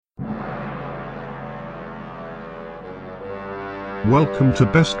Welcome to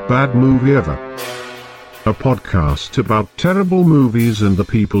Best Bad Movie Ever, a podcast about terrible movies and the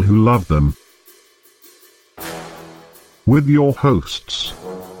people who love them. With your hosts,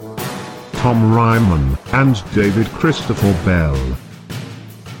 Tom Ryman and David Christopher Bell.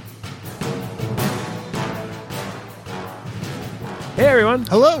 Hey everyone!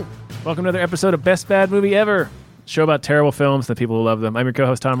 Hello! Welcome to another episode of Best Bad Movie Ever, a show about terrible films and the people who love them. I'm your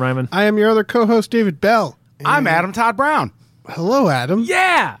co-host, Tom Ryman. I am your other co-host, David Bell. I'm Adam Todd Brown. Hello, Adam.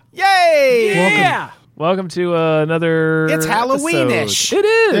 Yeah! Yay! Yeah! Welcome to another It's Halloweenish. episode. It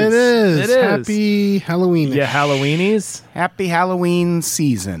is! It is. It is. Happy Halloween. Yeah, Halloweenies. Happy Halloween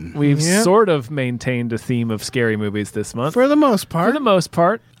season. We've Yep. sort of maintained a theme of scary movies this month. For the most part. For the most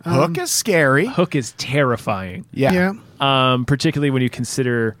part. Hook is scary. Hook is terrifying, Yeah. particularly when you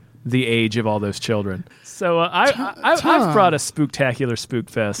consider the age of all those children. So I've Tom. brought a spooktacular spook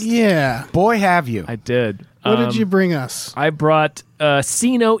fest. Yeah. Boy, have you. I did. What did you bring us? I brought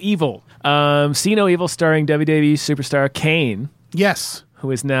See No Evil. See No Evil starring WWE superstar Kane, Yes. who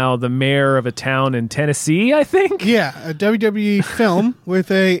is now the mayor of a town in Tennessee, I think. Yeah, a WWE film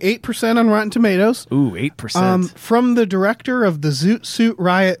with a 8% on Rotten Tomatoes. Ooh, 8%. From the director of the Zoot Suit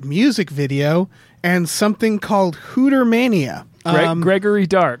Riot music video and something called Hooter Mania. Gregory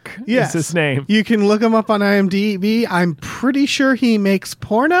Dark Yes. is his name. You can look him up on IMDb. I'm pretty sure he makes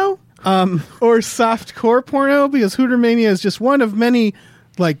porno or softcore porno because Hooter Mania is just one of many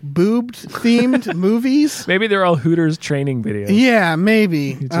like boobed themed movies. Maybe they're all Hooters training videos. Yeah,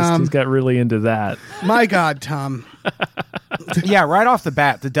 maybe. He's got really into that. My God, Tom. Yeah, right off the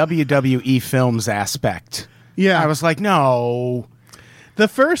bat, the WWE films aspect. Yeah. I was like, no. The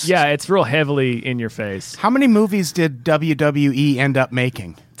first. Yeah, it's real heavily in your face. How many movies did WWE end up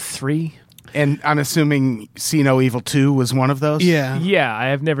making? 3? And I'm assuming See No Evil 2 was one of those? Yeah. Yeah, I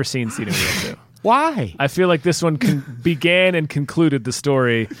have never seen See No Evil 2. Why? I feel like this one began and concluded the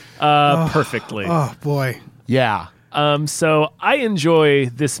story perfectly. Oh, boy. Yeah. So I enjoy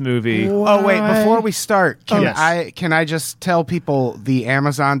this movie. Oh, wait, before we start, can Yes. I just tell people the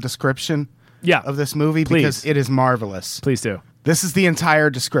Amazon description Yeah, of this movie? Please. Because it is marvelous. please do. This is the entire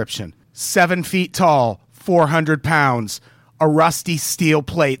description. 7 feet tall, 400 pounds, a rusty steel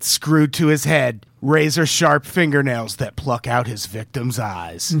plate screwed to his head, razor-sharp fingernails that pluck out his victim's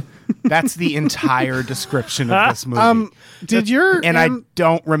eyes. That's the entire description of this movie. Did your. And I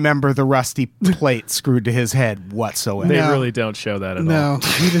don't remember the rusty plate screwed to his head whatsoever. They No. really don't show that at all. No,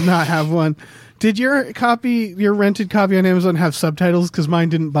 you did not have one. Did your rented copy on Amazon have subtitles? Because mine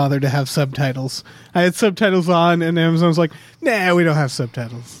didn't bother to have subtitles. I had subtitles on, and Amazon was like, "Nah, we don't have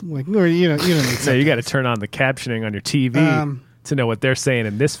subtitles." Like, or, you don't need subtitles. So you got to turn on the captioning on your TV to know what they're saying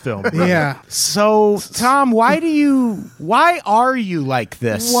in this film. Yeah. So, Tom, why are you like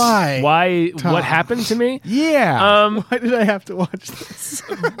this? Why? Why? Tom. What happened to me? Yeah. Why did I have to watch this?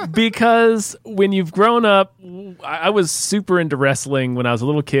 Because when you've grown up, I was super into wrestling when I was a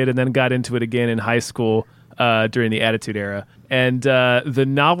little kid, and then got into it again in high school during the Attitude Era. And the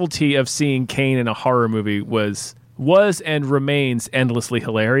novelty of seeing Kane in a horror movie was and remains endlessly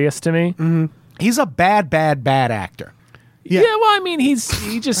hilarious to me. Mm-hmm. He's a bad actor. Yeah, well, I mean, he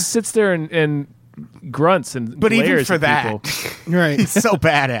just sits there and grunts and But even glares for at that, people. Right. he's so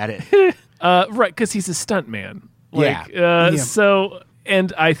bad at it. Right, because he's a stuntman. Like, Yeah. So,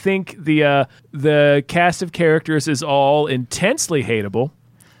 and I think the cast of characters is all intensely hateable,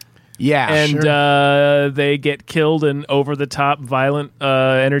 Yeah, and they get killed in over-the-top, violent,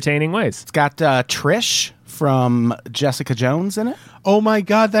 entertaining ways. it's got Trish from Jessica Jones in it. Oh my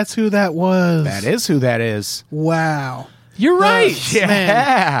God, that's who that was. That is who that is. Wow. You're right.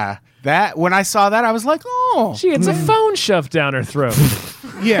 Yeah. That when I saw that, I was like, oh. She gets a phone shoved down her throat.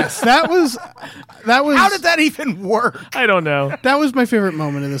 Yes, that was. How did that even work? I don't know. That was my favorite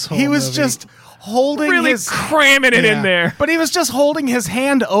moment of this whole. He was movie. just holding Really his cramming it in Yeah. there. but he was just holding his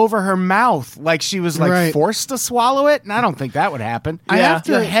hand over her mouth like she was like Right. forced to swallow it, and I don't think that would happen. I have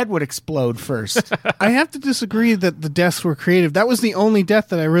to- Your head would explode first. I have to disagree that the deaths were creative. That was the only death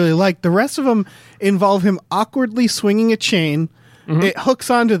that I really liked. The rest of them involve him awkwardly swinging a chain. Mm-hmm. It hooks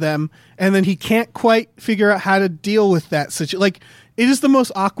onto them, and then he can't quite figure out how to deal with that situation. Like, it is the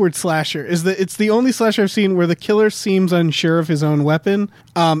most awkward slasher. It's the only slasher I've seen where the killer seems unsure of his own weapon,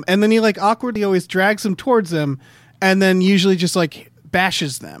 and then he like awkwardly always drags them towards them, and then usually just like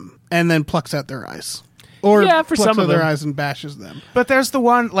bashes them, and then plucks out their eyes. Or Yeah, for plucks some out of their them. eyes and bashes them. But there's the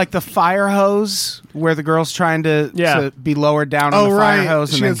one like the fire hose where the girl's trying to be lowered down on the fire hose,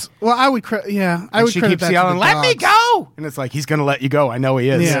 She and then goes, well, I would. I would. she credit keeps that to yelling, the "Let me dogs." go!" woo! And it's like, he's going to let you go. I know he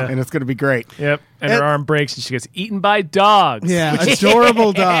is. Yeah. And it's going to be great. Yep. And her arm breaks and she gets eaten by dogs. Yeah,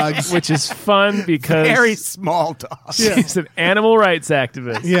 adorable dogs. Which is fun because Very small dogs. she's an animal rights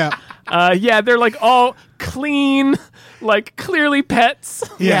activist. Yeah. Yeah, they're like all clean, like clearly pets.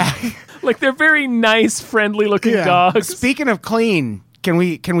 Yeah. Like they're very nice, friendly looking Yeah. dogs. Speaking of clean, can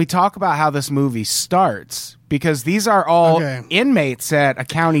we talk about how this movie starts? Because these are all Okay. inmates at a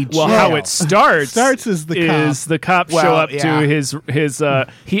county jail. Well, how it starts Is the cop. the cop show Well, up yeah. to his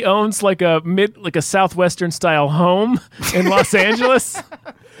he owns like a southwestern style home in Los Angeles,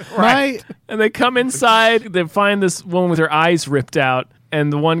 My and they come inside. They find this woman with her eyes ripped out,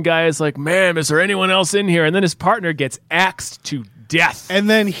 and the one guy is like, "Ma'am, is there anyone else in here?" And then his partner gets axed to death. and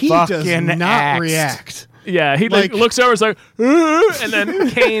then he does Fucking not axed. react. Yeah, he Like- looks over, is like, and then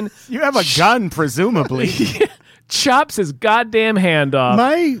Kane You have a gun, presumably. chops his goddamn hand off,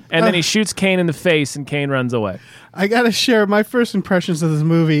 My- and then he shoots Kane in the face, and Kane runs away. I gotta share my first impressions of this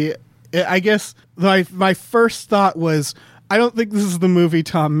movie. I guess my first thought was, I don't think this is the movie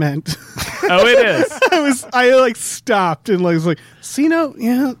Tom meant. Oh, it is. I like stopped and was like, see no,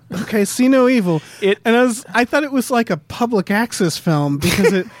 yeah, okay, see no evil. I thought it was like a public access film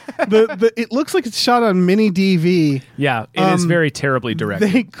because it looks like it's shot on mini DV. Yeah, it is very terribly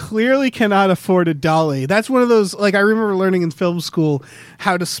directed. They clearly cannot afford a dolly. That's one of those, like, I remember learning in film school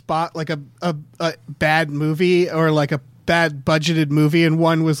how to spot like a bad movie or like a bad budgeted movie, and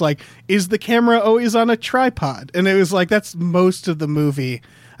one was like, is the camera always on a tripod? And it was like, that's most of the movie.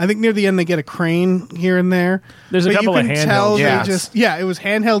 I think near the end they get a crane here and there. There's a But couple you of can handhelds. tell they Yes. it was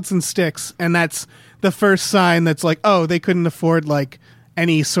handhelds and sticks, and that's the first sign that's like, oh, they couldn't afford like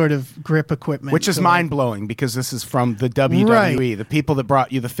any sort of grip equipment. Which is to, like- mind-blowing because this is from the WWE, Right. the people that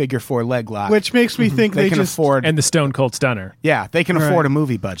brought you the Figure 4 leg lock. Which makes me think they they can just afford. And the Stone Cold Stunner. Yeah, they can Right. afford a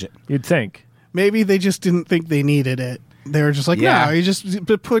movie budget. You'd think. maybe they just didn't think they needed it. They were just like, Yeah. no, you just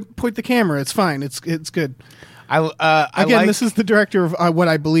point the camera. It's fine. It's good. I Again, like, this is the director of what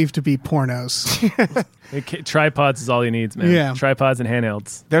I believe to be pornos. Tripods is all he needs, man. Yeah. Tripods and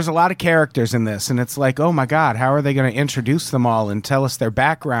handhelds. There's a lot of characters in this, and it's like, oh my god, how are they going to introduce them all and tell us their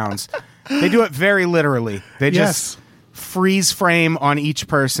backgrounds? They do it very literally. They just freeze frame on each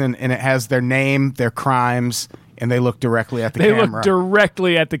person, and it has their name, their crimes, and they look directly at the They camera. look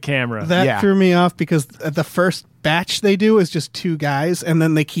directly at the camera. That Yeah. threw me off because the first batch they do is just two guys, and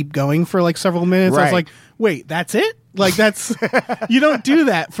then they keep going for like several minutes. I was Right. like, wait, that's it? Like that's you don't do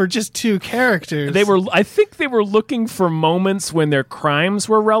that for just two characters. I think they were looking for moments when their crimes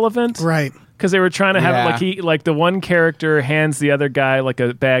were relevant. right. Because they were trying to have Yeah. it like the one character hands the other guy like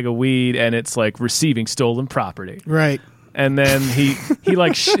a bag of weed, and it's like receiving stolen property. Right. And then he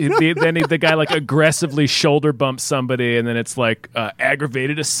like the guy like aggressively shoulder bumps somebody, and then it's like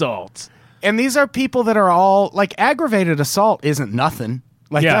aggravated assault. And these are people that are all like aggravated assault isn't nothing.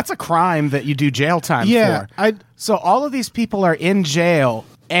 Like Yeah. that's a crime that you do jail time Yeah. for. So all of these people are in jail,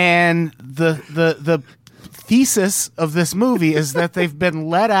 and the thesis of this movie is that they've been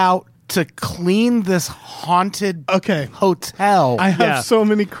let out to clean this haunted Okay. hotel. I have Yeah. so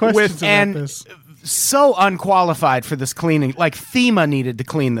many questions about and this. so unqualified for this cleaning. Like FEMA needed to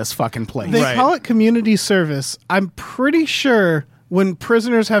clean this fucking place. They Right. call it community service. I'm pretty sure when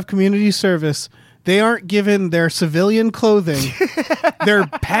prisoners have community service, they aren't given their civilian clothing, their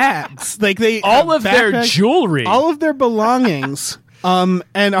pads, like they All of their backpacks, jewelry. all of their belongings, and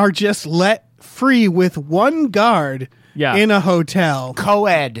are just let free with one guard Yeah. in a hotel.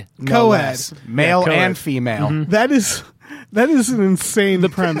 Co-ed. No Co-ed. less. Male co-ed. and female. That is an insane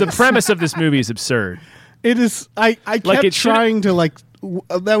premise. The premise of this movie is absurd. It is. I kept it should've- trying to like.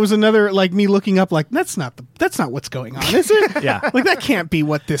 That was another like me looking up like that's not what's going on, is it? Yeah. Like that can't be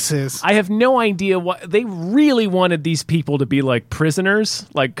what this is. I have no idea what they really wanted these people to be like prisoners,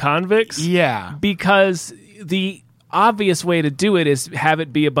 like convicts. Yeah. Because the obvious way to do it is have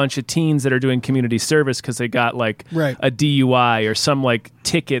it be a bunch of teens that are doing community service because they got like Right. a DUI or some like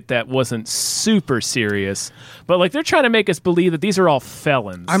ticket that wasn't super serious. But like they're trying to make us believe that these are all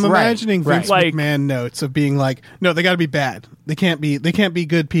felons. I'm Right, imagining Vince right. McMahon notes of being like, no, they got to be bad. They can't be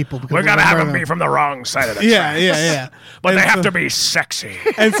good people. Because We're gonna have them be from the wrong side of the Yeah, tracks. yeah. But And they have so- to be sexy.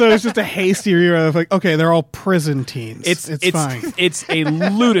 And so it's just a hasty rewrite of like, okay, they're all prison teens. It's fine. It's a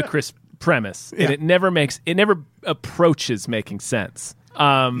ludicrous premise, Yeah. and it never approaches making sense.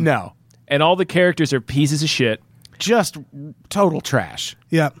 No. And all the characters are pieces of shit. Just total trash.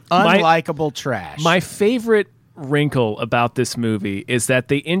 Yeah. Unlikable trash. My favorite wrinkle about this movie is that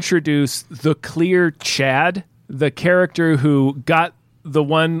they introduce the clear Chad, the character who got the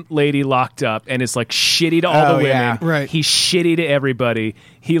one lady locked up and is like shitty to all the women. yeah. Right. He's shitty to everybody.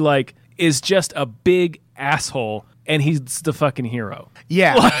 He like is just a big asshole and he's the fucking hero.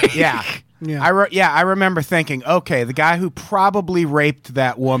 Yeah, yeah. Yeah. I remember thinking, okay, the guy who probably raped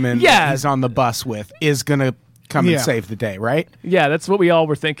that woman that he's on the bus with is going to come and save the day, right? Yeah, that's what we all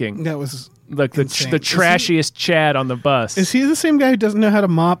were thinking. That was Like the trashiest Chad on the bus. Is he the same guy who doesn't know how to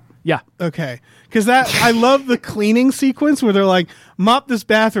mop? Yeah. Okay. Because I love the cleaning sequence where they're like, mop this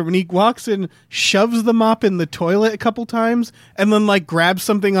bathroom, and he walks in, shoves the mop in the toilet a couple times, and then like grabs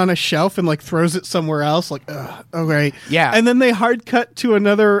something on a shelf and like throws it somewhere else. Like, okay. Yeah. And then they hard cut to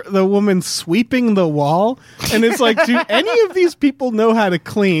the woman sweeping the wall, and it's like, do any of these people know how to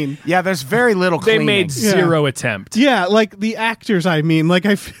clean? Yeah, there's very little They cleaning. made zero attempt. Yeah, like the actors, I mean, like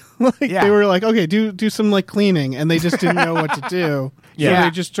I feel like they were like, okay, do some like cleaning, and they just didn't know what to do. Yeah. So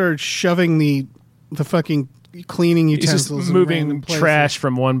they just started shoving the fucking cleaning He's utensils just in moving random places. trash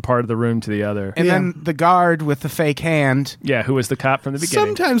from one part of the room to the other. And then the guard with the fake hand. Yeah, who was the cop from the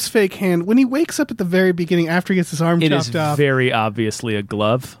beginning? Sometimes fake hand. When he wakes up at the very beginning after he gets his arm It chopped is off. very obviously a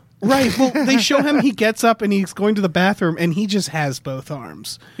glove. Right. Well, they show him he gets up and he's going to the bathroom and he just has both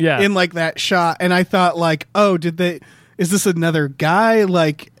arms. Yeah. In like that shot. And I thought like, oh, is this another guy?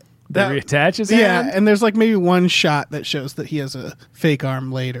 Like That reattaches Yeah, hand? and there's like maybe one shot that shows that he has a fake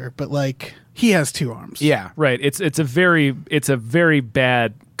arm later, but like he has two arms. Yeah. Right. It's a very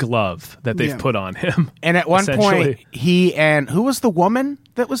bad glove that they've put on him. And at one point, essentially. he and who was the woman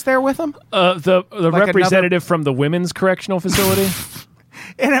that was there with him? The Like representative from the women's correctional facility.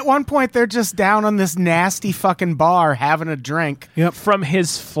 And at one point, they're just down on this nasty fucking bar having a drink. Yep. From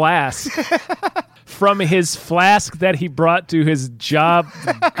his flask. From his flask that he brought to his job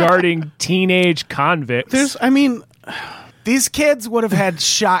guarding teenage convicts. These kids would have had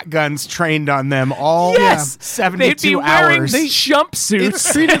shotguns trained on them all Yes! 72 They'd be wearing hours. jumpsuits.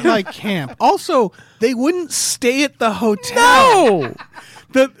 It's treated like camp. Also, they wouldn't stay at the hotel. No!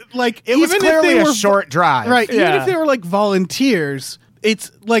 It was clearly a short drive. Right. Even Yeah. if they were like volunteers,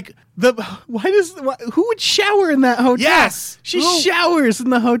 it's like who would shower in that hotel? Yes. She Who? showers in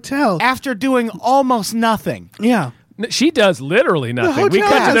the hotel. After doing almost nothing. Yeah. She does literally nothing. We hotel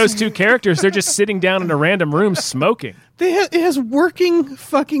cut to has- those two characters. They're just sitting down in a random room smoking. It has working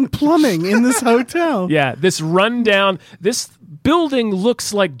fucking plumbing in this hotel. Yeah, this rundown. This building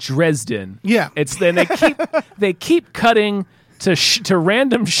looks like Dresden. Yeah. It's then they keep cutting to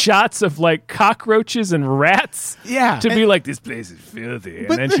random shots of like cockroaches and rats. Yeah. to be like, this place is filthy, and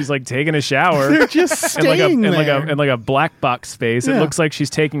But then she's like taking a shower. They're just staying there. in like a black box space. It Yeah. looks like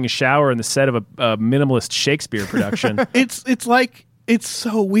she's taking a shower in the set of a minimalist Shakespeare production. It's like it's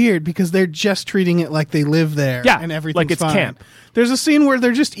so weird because they're just treating it like they live there. Yeah, and everything's like it's fine. camp. There's a scene where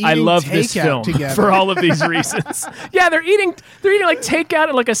they're just eating I love takeout this film together. for all of these reasons. Yeah, they're eating like takeout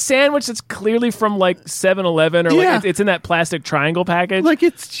and like a sandwich that's clearly from like 7-Eleven or Yeah. like it's in that plastic triangle package. Like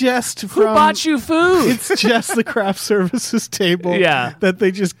it's just who bought you food? It's just the craft services table. Yeah. that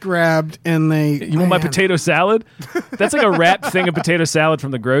they just grabbed and they. You want my potato salad? That's like a wrapped thing of potato salad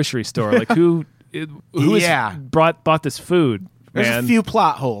from the grocery store. Like who Yeah. bought this food? There's Man? a few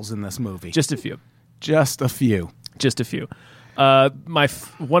plot holes in this movie. Just a few. Just a few. Just a few.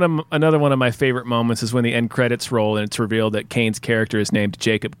 Another one of my favorite moments is when the end credits roll and it's revealed that Kane's character is named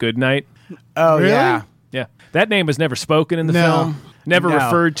Jacob Goodnight. Oh, Really? yeah. Yeah, that name was never spoken in the No. film. Never No.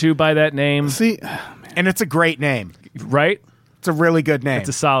 referred to by that name. See, And it's a great name. Right? It's a really good name. It's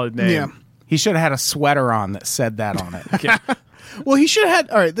a solid name. yeah. He should have had a sweater on that said that on it. Well, he should have had.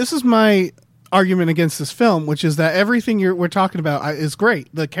 All right, this is my argument against this film, which is that everything we're talking about is great.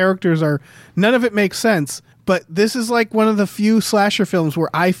 The characters are none of it makes sense, but this is like one of the few slasher films where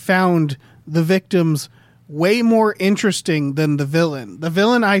I found the victims way more interesting than the villain. The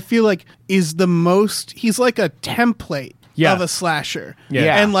villain, I feel like, is the most. He's like a template. Yeah. Of a slasher,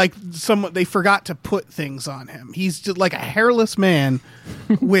 Yeah. and like they forgot to put things on him. He's just like a hairless man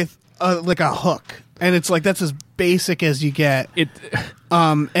with like a hook, and it's like that's as basic as you get.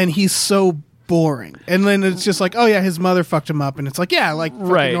 And he's so boring. And then it's just like, oh yeah, his mother fucked him up, and it's like, yeah, like fucking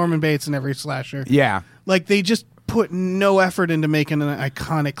Right. Norman Bates in every slasher. Yeah. Like they just put no effort into making an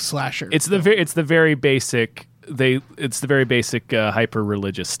iconic slasher. It's the very basic. It's the very basic hyper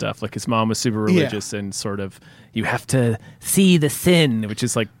religious stuff. Like his mom was super religious and sort of you have to see the sin, which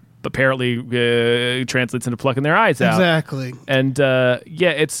is like apparently translates into plucking their eyes out. exactly. And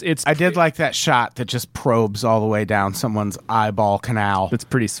it's I did like that shot that just probes all the way down someone's eyeball canal. It's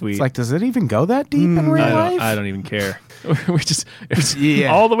pretty sweet. It's like, does it even go that deep in real life? I don't even care. We just it's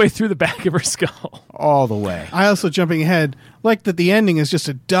Yeah. all the way through the back of her skull. All the way. I also, jumping ahead, like that the ending is just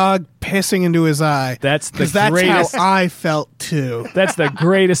a dog pissing into his eye. That's the 'Cause that's greatest. how I felt too. That's the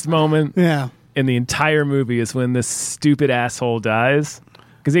greatest moment Yeah. in the entire movie is when this stupid asshole dies.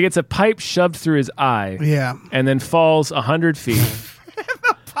 because he gets a pipe shoved through his eye. Yeah. And then falls 100 feet.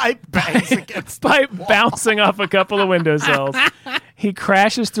 Pipe bangs against Pipe bouncing off a couple of windowsills. He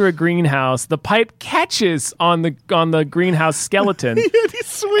crashes through a greenhouse. The pipe catches on the greenhouse skeleton.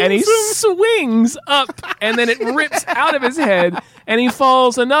 And he swings up, and then it rips out of his head, and he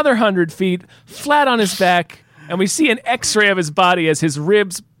falls another 100 feet flat on his back. And we see an X-ray of his body as his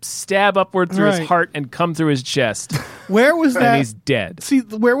ribs stab upward through his heart and come through his chest. Where was that? And he's dead. See,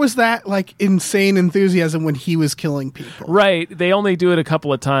 where was that like insane enthusiasm when he was killing people? Right. They only do it a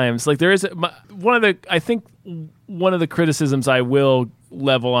couple of times. Like there is one of the criticisms I will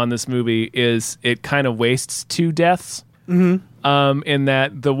level on this movie is it kind of wastes 2 deaths. Mm-hmm. In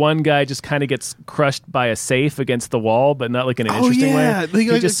that the one guy just kind of gets crushed by a safe against the wall, but not like in an interesting way.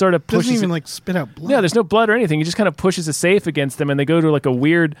 He just sort of pushes doesn't even it. like spit out blood. Yeah, there's no blood or anything. He just kind of pushes a safe against them, and they go to like a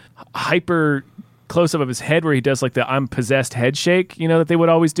weird hyper close up of his head where he does like the "I'm possessed" head shake, that they would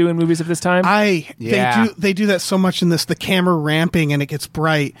always do in movies of this time. They do that so much in this. The camera ramping and it gets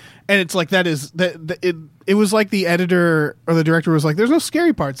bright, and it's like it was like the editor or the director was like, "There's no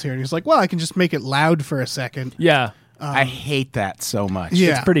scary parts here," and he's like, "Well, I can just make it loud for a second." Yeah. I hate that so much.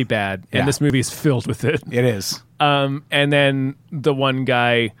 Yeah. It's pretty bad, and this movie is filled with it. It is. And then the one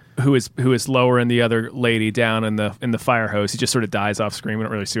guy who is lowering the other lady down in the fire hose, he just sort of dies off screen. We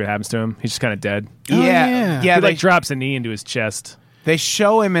don't really see what happens to him. He's just kind of dead. yeah. He like drops a knee into his chest. They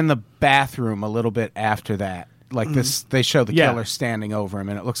show him in the bathroom a little bit after that. Like this, they show the killer standing over him,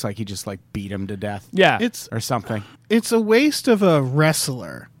 and it looks like he just like beat him to death. Yeah, or something. It's a waste of a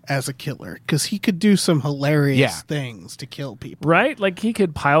wrestler as a killer because he could do some hilarious things to kill people. right. Like he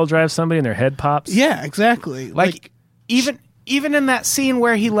could pile drive somebody and their head pops. Yeah, exactly. Like even in that scene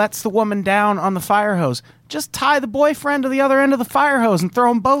where he lets the woman down on the fire hose, just tie the boyfriend to the other end of the fire hose and throw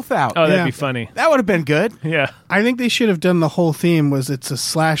them both out. Oh, that'd Yeah. be funny. That would have been good. Yeah. I think they should have done the whole theme was it's a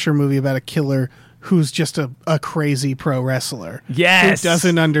slasher movie about a killer who's just a crazy pro wrestler. Yes. Who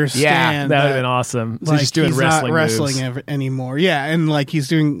doesn't understand. That would have been awesome. So Like, he's just doing wrestling not wrestling moves. anymore. Yeah, and like he's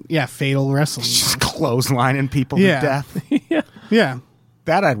doing fatal wrestling. Just clotheslining people Yeah. to death. Yeah.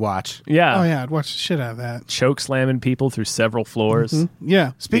 That I'd watch. Yeah. Oh yeah, I'd watch the shit out of that. Choke slamming people through several floors.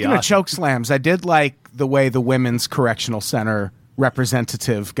 Yeah. Speaking Be of awesome. choke slams, I did like the way the women's correctional center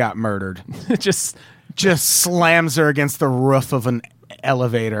representative got murdered. just Slams her against the roof of an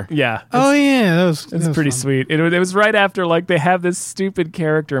elevator. yeah. Oh yeah, that was It's pretty fun. sweet. It was right after like they have this stupid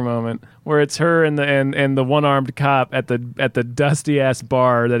character moment where it's her and the one-armed cop at the dusty ass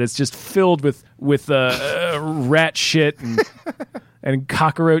bar that is just filled with rat shit and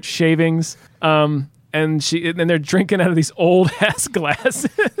cockroach shavings. And they're drinking out of these old ass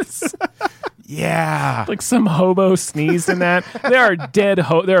glasses. Yeah. Like some hobo sneezed in that. There are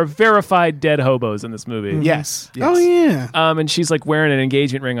there are verified dead hobos in this movie. Yes. Oh yeah. And she's like wearing an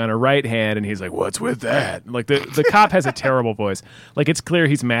engagement ring on her right hand, and he's like, "What's with that?" Like the cop has a terrible voice. Like it's clear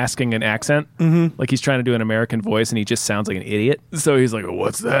he's masking an accent. Mm-hmm. Like he's trying to do an American voice, and he just sounds like an idiot. So he's like,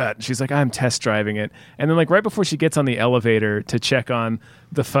 "What's that?" And she's like, "I'm test driving it." And then like right before she gets on the elevator to check on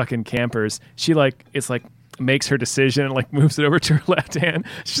the fucking campers, she makes her decision and like moves it over to her left hand.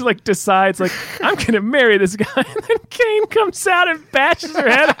 She like decides like I'm gonna marry this guy, and then Kane comes out and bashes her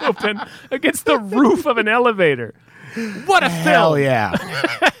head open against the roof of an elevator. What a Hell film! yeah.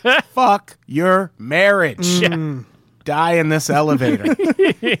 Fuck your marriage. Die in this elevator.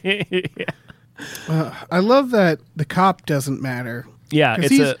 I love that the cop doesn't matter. Yeah,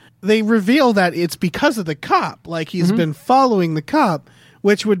 'Cause they reveal that it's because of the cop. Like he's been following the cop,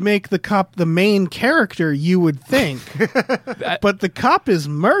 which would make the cop the main character, you would think. But the cop is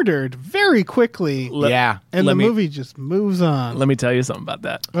murdered very quickly. Yeah. And let the me- movie just moves on. Let me tell you something about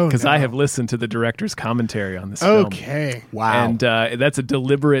that Oh, because no. I have listened to the director's commentary on this film. Okay. Wow. And that's a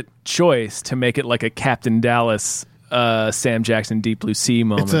deliberate choice to make it like a Captain Dallas, Sam Jackson, Deep Blue Sea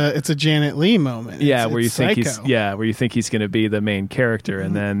moment. It's a Janet Leigh moment. Yeah, It's where you think Psycho. where you think he's going to be the main character,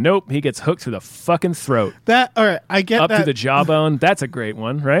 and then nope, he gets hooked through the fucking throat, That all right, I get up that. to the jawbone. That's a great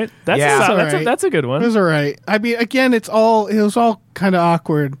one, right? That's Yeah. that's, That's all right. that's a good It one. was all right. I mean, again, it was all kind of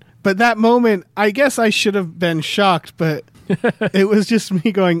awkward. But that moment, I guess I should have been shocked, but it was just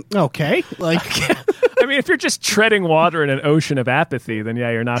me going, okay. Like, I mean, if you're just treading water in an ocean of apathy, then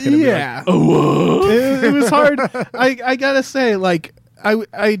yeah, you're not going to yeah. be like, oh, It was hard. I gotta say, like,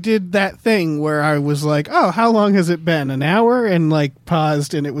 I did that thing where I was like, oh, how long has it been? An hour? And like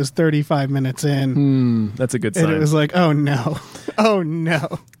paused, and it was 35 minutes in. that's a good And sign. it was like, oh no. Oh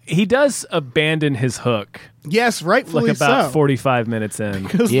no. He does abandon his hook Yes, rightfully like about so. 45 minutes in.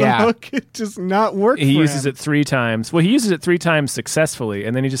 Because Yeah. the hook it does not work. He for uses him. it 3 times. Well, he uses it 3 times successfully,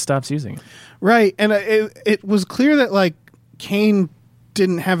 and then he just stops using it. Right, and it was clear that like Kane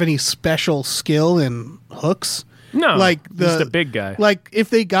didn't have any special skill in hooks. No, like just a big guy. Like if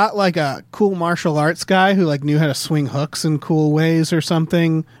they got like a cool martial arts guy who like knew how to swing hooks in cool ways or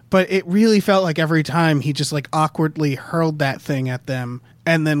something, but it really felt like every time he just like awkwardly hurled that thing at them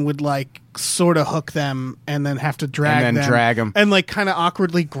and then would like sort of hook them and then have to drag them and like kind of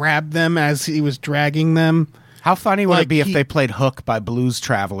awkwardly grab them as he was dragging them. How funny would Like it be if they played Hook by Blues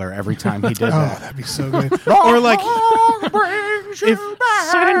Traveler every time he did Oh, that? that'd be so good. Or like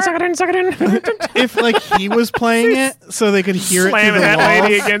Suck it in. if like he was playing it so they could hear it through Slamming the that walls.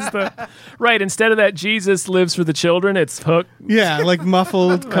 lady against the right. Instead of that, Jesus lives for the children. It's Hook, Yeah, like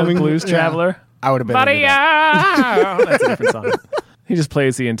muffled coming Blues yeah. Traveler. I would have been into that. Maria. That's a different song. He just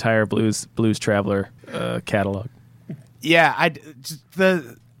plays the entire Blues Traveler catalog. Yeah,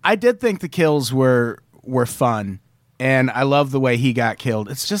 I did think the kills were fun, and I love the way he got killed.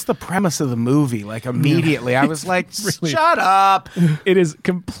 It's just the premise of the movie. Like immediately, I was like, "Shut up!" It is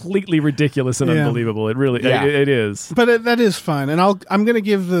completely ridiculous and Yeah. unbelievable. It really, Yeah. it is. But that is fun, and I'm going to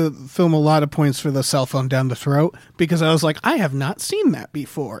give the film a lot of points for the cell phone down the throat because I was like, I have not seen that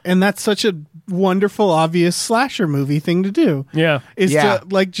before, and that's such a wonderful, obvious slasher movie thing to do. Yeah. Is Yeah. to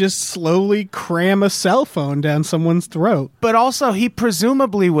like just slowly cram a cell phone down someone's throat. But also, he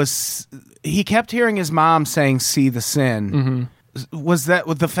presumably was. He kept hearing his mom saying, "See the sin." Was that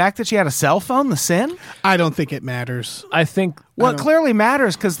with the fact that she had a cell phone the sin? I don't think it matters. I think. Well, it clearly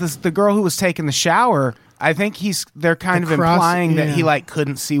matters because the girl who was taking the shower. I think they're kind The of cross- implying that he yeah. like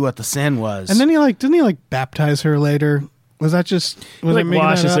couldn't see what the sin was. And then didn't he like baptize her later? Was that just was He I like making that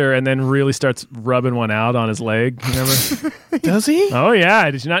washes up? her and then really starts rubbing one out on his leg. Remember? Does he? Oh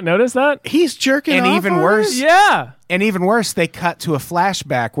yeah, did you not notice that? He's jerking And off even on her? worse- Yeah. And even worse, they cut to a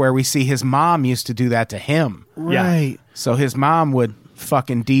flashback where we see his mom used to do that to him. Right. So his mom would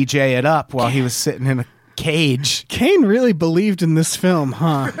fucking DJ it up while he was sitting in a cage. Kane really believed in this film,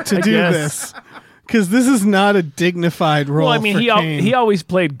 huh? To do guess. this. Because this is not a dignified role. Well, I mean, for he Kane. he always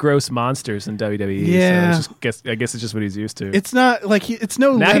played gross monsters in WWE. Yeah. So I guess it's just what he's used to. It's not like it's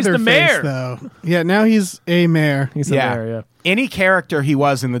no Now he's the Leatherface mayor. though. Yeah, now he's a mayor. he's in there, yeah. Any character he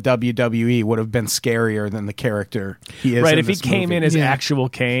was in the WWE would have been scarier than the character he is Right, in if he this came movie. in as Yeah. actual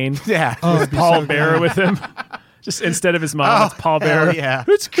Kane, Yeah. Oh, it'd be Paul so Bearer good. with him. Just instead of his mom, it's Paul hell Bearer. yeah.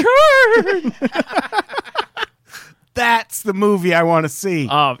 It's Kane. That's the movie I want to see.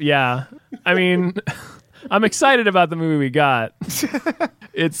 Oh yeah, I mean, I'm excited about the movie we got.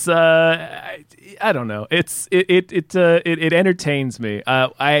 It's I don't know. It entertains me.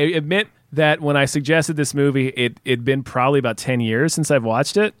 I admit that when I suggested this movie, it'd been probably about 10 years since I've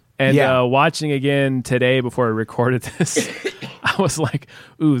watched it, and Yeah. watching again today before I recorded this, I was like,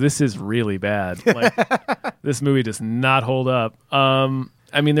 "Ooh, this is really bad. Like, this movie does not hold up."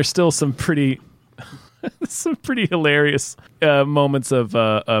 I mean, there's still some pretty hilarious moments of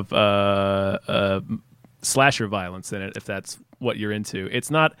slasher violence in it, if that's what you're into.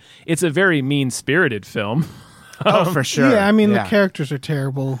 It's a very mean-spirited film. For sure. Yeah, I mean the characters are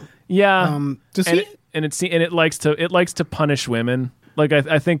terrible. Yeah. Does and he? it likes to punish women. Like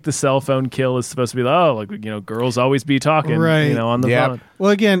I think the cell phone kill is supposed to be girls always be talking, Right. on the Yep. phone.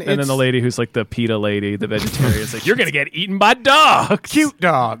 Well, again, And then the lady who's like the PETA lady, the vegetarian, is like, "You're gonna get eaten by dogs." Cute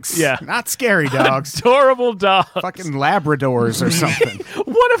dogs. Yeah. Not scary dogs. Adorable dogs. Fucking Labradors or something.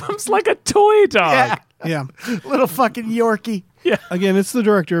 One of them's like a toy dog. yeah. Little fucking Yorkie. Again, it's the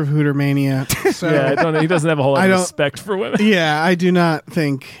director of Hootermania. So Yeah, he doesn't have a whole lot I of don't- respect for women. yeah, I do not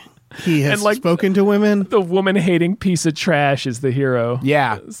think he has And, like, spoken to women. The woman-hating piece of trash is the hero.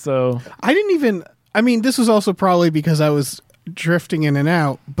 Yeah. So I didn't even. I mean, this was also probably because I was drifting in and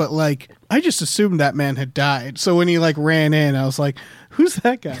out, but like I just assumed that man had died. So when he like ran in, I was like, "Who's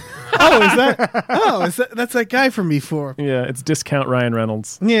that guy? That's that guy from before?" yeah, it's discount Ryan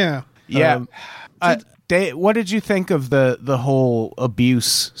Reynolds. Yeah. Yeah. Dave, what did you think of the whole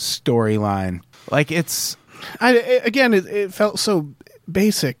abuse storyline? Like it Felt so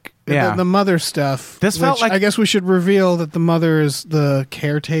basic. Yeah. The mother stuff. This felt which like- I guess we should reveal that the mother is the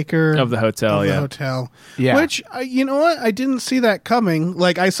caretaker Of the hotel, of the yeah. hotel. Yeah. Which you know what? I didn't see that coming.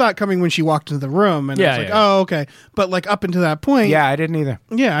 Like I saw it coming when she walked into the room, and I Yeah, was like, yeah. "Oh, okay." But like up until that point, Yeah, I didn't either.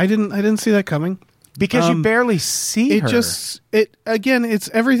 yeah, I didn't see that coming. Because you barely see It her. it's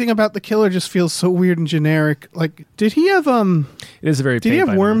everything about the killer just feels so weird and generic. Like, did he have It is a very. Did he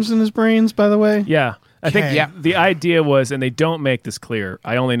have worms in his brains? By the way, Yeah. I think Okay. the idea was, and they don't make this clear.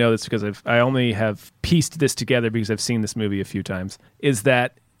 I only know this because I only have pieced this together because I've seen this movie a few times. Is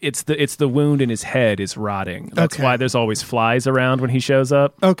that it's the wound in his head is rotting. That's Okay. why there's always flies around when he shows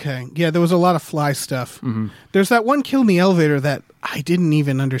up. Okay, yeah, there was a lot of fly stuff. There's that one kill in the elevator that I didn't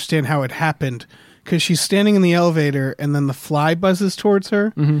even understand how it happened because she's standing in the elevator and then the fly buzzes towards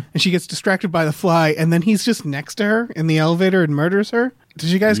her and she gets distracted by the fly and then he's just next to her in the elevator and murders her. Did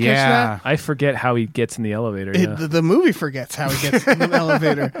you guys catch that? I forget how he gets in the elevator. Yeah. The movie forgets how he gets in the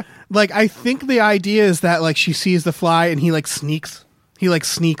elevator. Like, I think the idea is that like she sees the fly and he like sneaks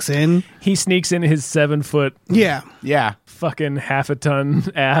in. He sneaks in his 7 foot Yeah. Yeah. fucking half a ton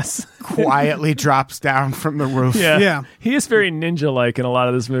ass. Quietly drops down from the roof. Yeah. He is very ninja like in a lot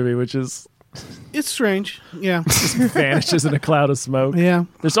of this movie, which is It's strange. Yeah. vanishes in a cloud of smoke. Yeah.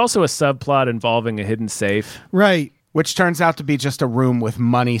 There's also a subplot involving a hidden safe. Right. Which turns out to be just a room with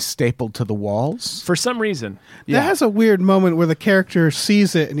money stapled to the walls. For some reason. That has a weird moment where the character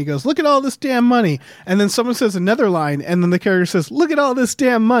sees it and he goes, "Look at all this damn money." And then someone says another line and then the character says, "Look at all this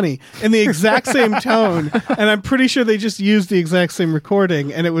damn money," in the exact same tone. And I'm pretty sure they just used the exact same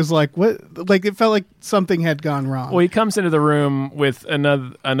recording and it was like, what? Like, it felt like something had gone wrong. Well, he comes into the room with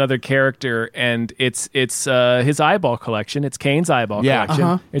another character, and it's his eyeball collection. It's Kane's eyeball Yeah.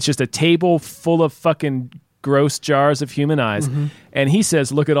 collection. It's just a table full of fucking gross jars of human eyes. And he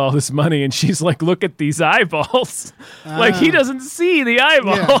says, "Look at all this money," and she's like, "Look at these eyeballs." Like, he doesn't see the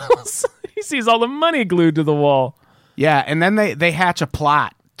eyeballs. He sees all the money glued to the wall. Yeah, and then they hatch a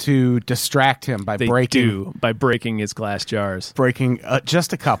plot to distract him by They breaking do by breaking his glass jars.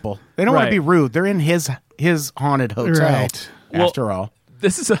 just a couple. They don't want Right. to be rude. They're in his haunted hotel. Right. After all.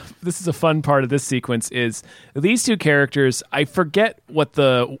 This is a fun part of this sequence is these two characters. I forget what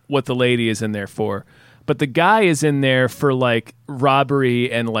the lady is in there for, but the guy is in there for like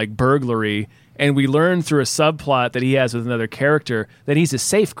robbery and like burglary, and we learn through a subplot that he has with another character that he's a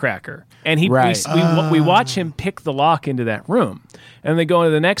safe cracker, and Right. we watch him pick the lock into that room, and they go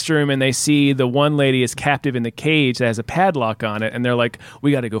into the next room and they see the one lady is captive in the cage that has a padlock on it, and they're like,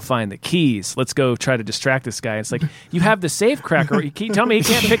 "We got to go find the keys. Let's go try to distract this guy." It's like, you have the safe cracker. You can't tell me he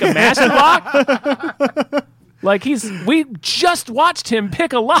can't pick a master lock. Like, we just watched him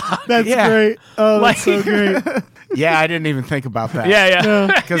pick a lock. That's Yeah. great. Oh, that's Like- so great. Yeah, I didn't even think about that. Yeah.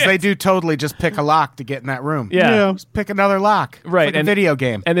 Because they do totally just pick a lock to get in that room. Yeah. Just pick another lock. It's Right, like a video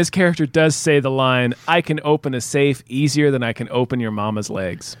game. And this character does say the line, "I can open a safe easier than I can open your mama's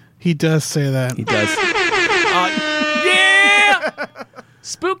legs." He does say that. He does. Yeah!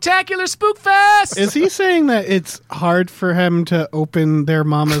 Spooktacular Spookfest! Is he saying that it's hard for him to open their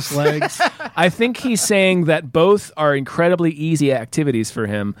mama's legs? I think he's saying that both are incredibly easy activities for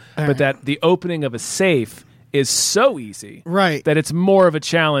him, but that the opening of a safe is so easy Right. that it's more of a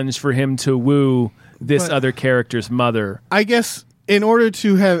challenge for him to woo this But- other character's mother. I guess in order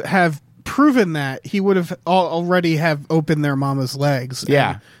to have proven that, he would have already have opened their mama's legs. Yeah.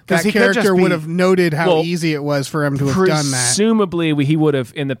 And 'Cause that he could just character be- would have noted how Well, easy it was for him to have done that. Presumably, he would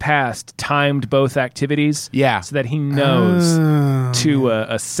have in the past timed both activities, Yeah. so that he knows to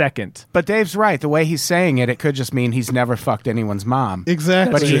a second. But Dave's right. The way he's saying it, it could just mean he's never fucked anyone's mom.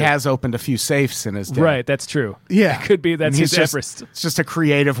 Exactly. But he has opened a few safes in his day. Right, that's true. Yeah. It could be that's And he's his just, Everest. it's just a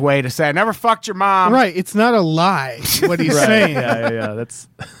creative way to say, I never fucked your mom. Right. It's not a lie, what he's Right, saying. yeah. That's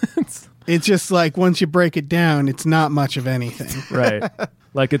It's just like once you break it down, it's not much of anything. right.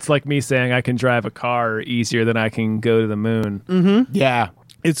 Like, it's like me saying I can drive a car easier than I can go to the moon. Yeah.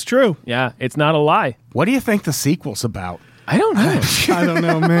 It's true. Yeah, it's not a lie. What do you think the sequel's about? I don't know. I don't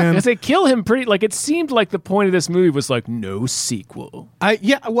know, man. Because they kill him pretty. Like, it seemed like the point of this movie was like no sequel. I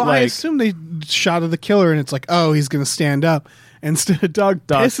Like- assume they shot of the killer and it's like, oh, he's going to stand up. Instead, a dog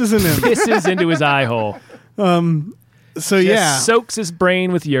pisses in him. Pisses into his eye hole. So yeah, Soaks his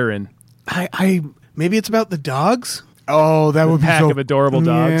brain with urine. I maybe it's about the dogs. Oh, that would Pack of adorable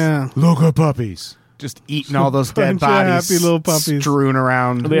dogs. Yeah. Local puppies. Just eating all those dead Bunch of bodies. happy little puppies. Strewn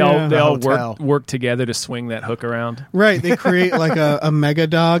around. They Yeah. all the hotel. work together to swing that hook around. Right. They create like a mega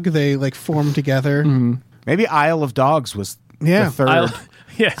dog. They like form together. Maybe Isle of Dogs was Yeah. the third.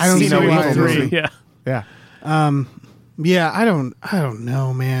 Yeah, I don't see see no why evil it's three. three. Yeah. Yeah. Yeah. I don't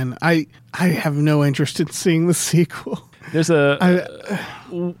know, man. I have no interest in seeing the sequel. There's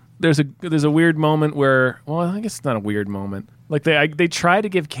a weird moment where, well, I guess it's not a weird moment. Like they try to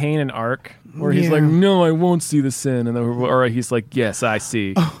give Cain an arc where he's Yeah. like, "No, I won't see the sin," and then, or he's like, "Yes, I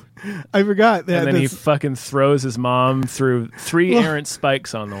see," I forgot that. and then he that's- fucking throws his mom through three errant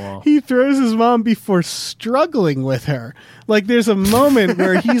spikes on the wall. he throws his mom before struggling with her. Like there's a moment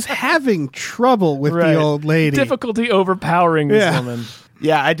where he's having trouble with Right. the old lady. Difficulty overpowering this Yeah. woman.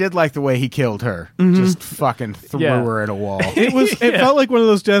 Yeah, I did like the way he killed her. Just fucking threw Yeah. her at a wall. It felt like one of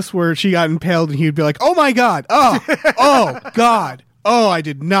those deaths where she got impaled and he'd be like, "Oh my god. Oh god. Oh, I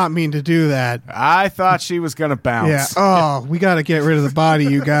did not mean to do that." I thought she was going to bounce. Yeah. Oh, we got to get rid of the body,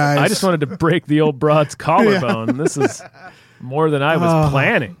 you guys. I just wanted to break the old broad's collarbone. This is more than I was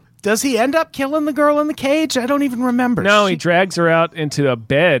planning. Does he end up killing the girl in the cage? I don't even remember. No, he drags her out into a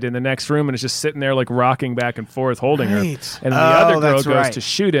bed in the next room and is just sitting there like rocking back and forth holding her. Right. And then the other girl that's goes right. to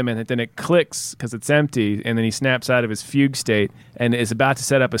shoot him, and then it clicks because it's empty, and then he snaps out of his fugue state and is about to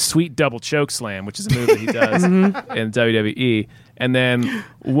set up a sweet double choke slam, which is a move that he does in WWE. And then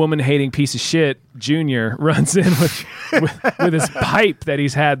woman-hating piece of shit, Junior, runs in with his pipe that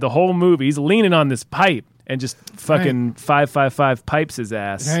he's had the whole movie. He's leaning on this pipe and just fucking 555 pipes his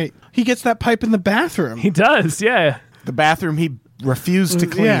ass. Right. He gets that pipe in the bathroom. He does, yeah. The bathroom he refused to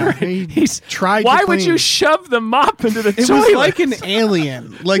clean. Yeah, he He's tried. Why to would clean. you shove the mop into the It toilet? was like an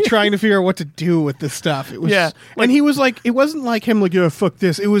alien, like trying to figure out what to do with this stuff. It was, Yeah, and he was like, it wasn't like him like, fuck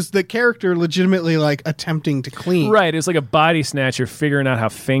this. It was the character legitimately like attempting to clean. Right, it was like a body snatcher figuring out how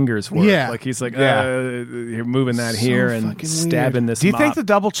fingers work. Yeah. Like he's like, Yeah. you're moving that So here and fucking stabbing weird. this Do you mop. think the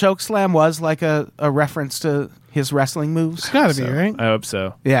double choke slam was like a reference to his wrestling moves? It's gotta be, right? I hope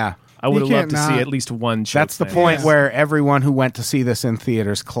so. Yeah. I would have You loved to can't see not. at least one choke That's the slam. point Yeah. where everyone who went to see this in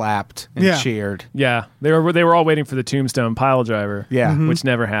theaters clapped and Yeah. cheered. Yeah, they were all waiting for the Tombstone pile driver. Yeah. Mhm. Which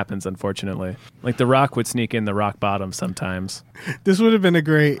never happens, unfortunately. Like The Rock would sneak in the rock bottom sometimes. This would have been a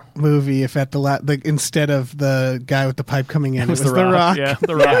great movie if at the instead of the guy with the pipe coming in, it was the Rock. Yeah,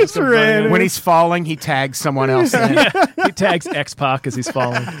 The Rock. Just ran in. When he's falling, he tags someone else in. He tags X-Pac as he's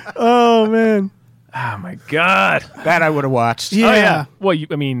falling. Oh man. Oh my god. That I would have watched. Yeah. Oh yeah. Well,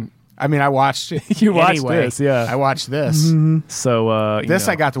 I mean, I watched it. You watched anyway. this, yeah. I watched this. so This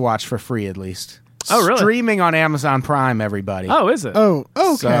I I got to watch for free at least. Oh, really? Streaming on Amazon Prime, everybody. Oh, is it? Oh,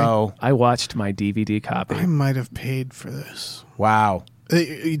 okay. So, I watched my DVD copy. I might have paid for this. wow.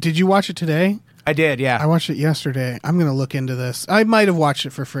 Did you watch it today? I did, I yeah. watched it yesterday. I'm going to look into this. I might have watched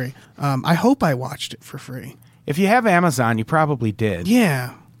it for free. I hope I watched it for free. If you have Amazon, you probably did.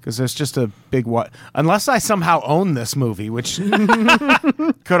 Yeah. Because there's just a big what. Unless I somehow own this movie, which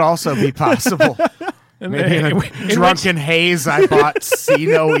could also be possible. Maybe in a drunken haze, I bought See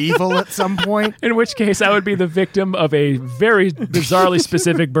No Evil at some point. In which case, I would be the victim of a very bizarrely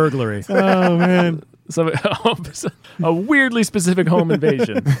specific burglary. Oh man. So, a weirdly specific home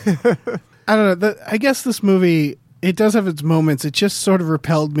invasion. I don't know. I guess this movie, it does have its moments. It just sort of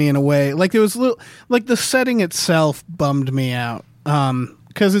repelled me in a way. Like there was like the setting itself bummed me out.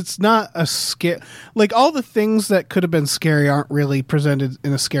 Because it's not a scare. Like all the things that could have been scary aren't really presented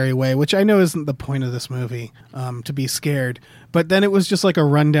in a scary way, which I know isn't the point of this movie, to be scared. But then it was just like a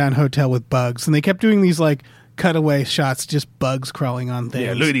rundown hotel with bugs, and they kept doing these like cutaway shots, just bugs crawling on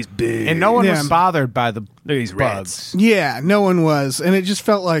things. these big. And no one Yeah. was bothered by the Look at these bugs. Yeah, no one was, and it just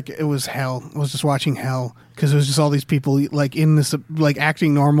felt like it was hell. I was just watching hell because it was just all these people like in this like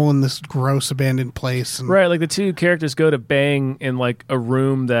acting normal in this gross abandoned place. And Right, like the two characters go to bang in like a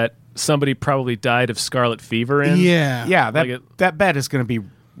room that somebody probably died of scarlet fever in. Yeah, Yeah, that, Like it- that bed is going to be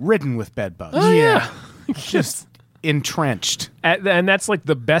ridden with bed bugs. Oh, yeah. Just entrenched. And that's like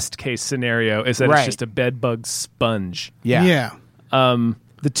the best case scenario is that Right. it's just a bed bug sponge. Yeah. yeah.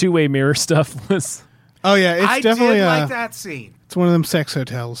 The two-way mirror stuff was Oh yeah, it's I definitely did like that scene. It's one of them sex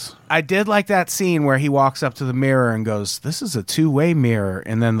hotels. I did like that scene where he walks up to the mirror and goes, "This is a two-way mirror,"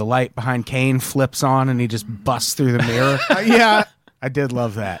 and then the light behind Kane flips on and he just busts through the mirror. Yeah, I did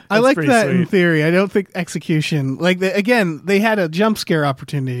love that. I like pretty that in sweet. theory. I don't think execution. Like they had a jump scare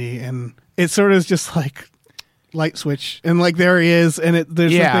opportunity, and it sort of is just like light switch, and like there he is, and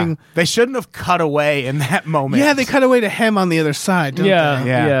there's Yeah, nothing. they shouldn't have cut away in that moment. Yeah, they cut away to him on the other side. Don't yeah, they?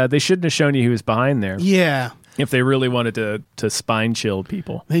 Yeah. They shouldn't have shown you he was behind there Yeah. if they really wanted to spine chill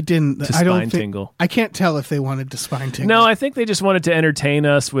people. They didn't. To I don't spine think. tingle. I can't tell if they wanted to spine tingle. No, I think they just wanted to entertain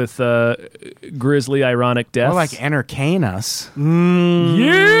us with grisly, ironic deaths. More like entertain us.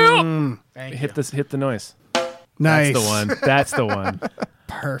 yeah. Thank Hit the noise. nice. That's the one. That's the one.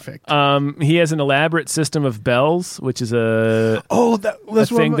 Perfect. He has an elaborate system of bells, which is a That's one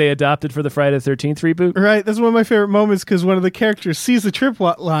thing of my- they adopted for the Friday the 13th reboot. Right, that's one of my favorite moments because one of the characters sees the trip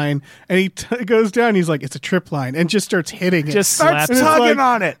line and he goes down. He's like, "It's a trip line," and just starts hitting it. Just Starts slaps it. tugging like-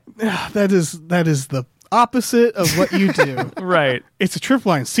 on it. that is the opposite of what you do. Right. It's a trip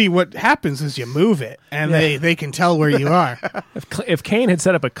line. See, what happens is you move it, and they can tell where you are. If Kane had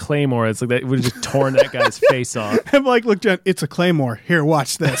set up a claymore, it's like that would have just torn that guy's face off. I'm like, look, John, it's a claymore. Here,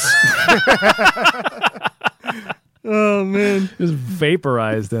 watch this. Oh man, Just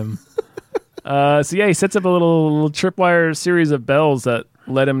vaporized him. So yeah, he sets up a little tripwire series of bells that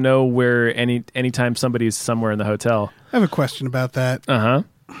let him know where anytime somebody's somewhere in the hotel. I have a question about that. Uh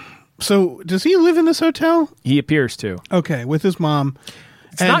huh. So, does he live in this hotel? He appears to. Okay, with his mom.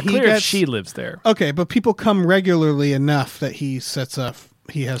 It's not clear if she lives there. Okay, but people come regularly enough that he sets up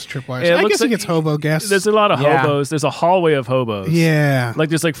he has tripwires. It I looks guess he like gets hobo guests. There's a lot of Yeah. hobos. There's a hallway of hobos. Yeah. Like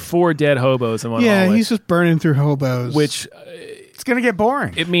there's like 4 dead hobos in one Yeah, hallway. he's just burning through hobos. Which It's going to get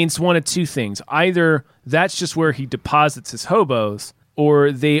boring. it means one of two things. Either that's just where he deposits his hobos,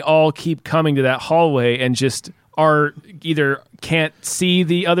 or they all keep coming to that hallway and just are either can't see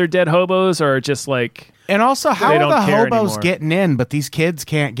the other dead hobos or just like And also, how They are don't the care hobos anymore. getting in, but these kids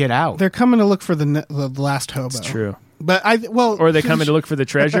can't get out? they're coming to look for the last hobo. true. But Or are they coming to look for the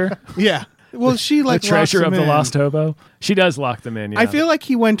treasure? Yeah. Well, she like the treasure locks of him the in. lost hobo? She does lock them in, yeah. I feel like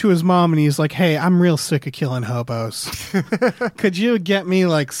he went to his mom and he's like, "Hey, I'm real sick of killing hobos. Could you get me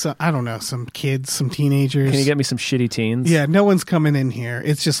like some, I don't know, some kids, some teenagers? Can you get me some shitty teens? Yeah, no one's coming in here.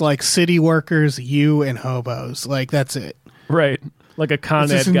 It's just like city workers, you and hobos. Like that's it. Right. Like a Con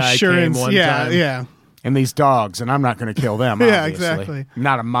It's Ed just guy came insurance. one Yeah, time. yeah. And these dogs, and I'm not going to kill them, Yeah, obviously. exactly. I'm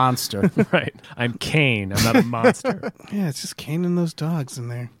not a monster. Right. I'm Kane. I'm not a monster. Yeah, it's just Kane and those dogs in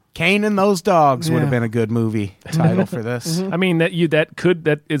there. Kane and Those Dogs would Yeah. have been a good movie title for this. I mean that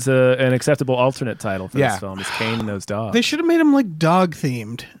is an acceptable alternate title for Yeah. this film is Kane and Those Dogs. They should have made him like dog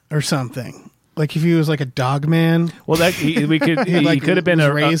themed or something. Like if he was like a dog man. Well, that he Like, could have been was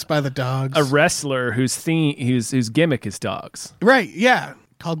a raised by the dogs. a wrestler whose gimmick is dogs. Right, yeah.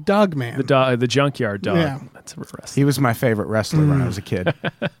 Called Dog Man. The junkyard dog. Yeah. That's a wrestler. He was my favorite wrestler when I was a kid.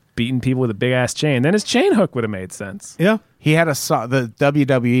 Beating people with a big ass chain. Then his chain hook would have made sense. Yeah. He had a song. The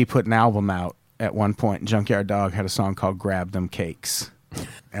WWE put an album out at one point. And Junkyard Dog had a song called "Grab Them Cakes,"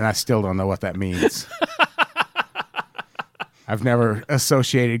 and I still don't know what that means. I've never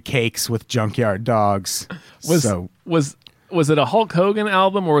associated cakes with Junkyard Dogs. Was it a Hulk Hogan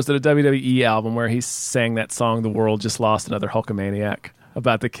album or was it a WWE album where he sang that song "The World Just Lost Another Hulkamaniac"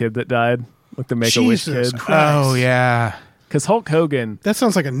 about the kid that died, like the Make-A-Wish Jesus kid? Christ. Oh yeah. Because Hulk Hogan. That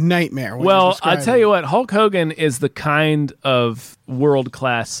sounds like a nightmare. when Well, you I'll describe tell it. you what, Hulk Hogan is the kind of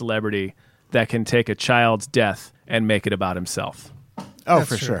world-class celebrity that can take a child's death and make it about himself. Oh, That's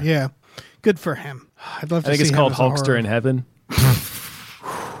for true. sure. Yeah. Good for him. I'd love to I think see it's him called as a Hulkster horror. in Heaven.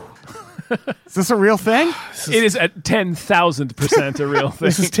 Is this a real thing? It is at 10,000% a real thing.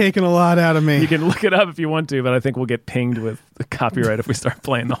 This is taking a lot out of me. You can look it up if you want to, but I think we'll get pinged with the copyright if we start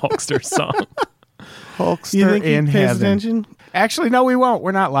playing the Hulkster song. Hulkster You think he in pays heaven. attention? Actually, no, we won't.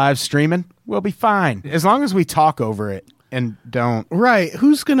 We're not live streaming. We'll be fine as long as we talk over it and don't. Right.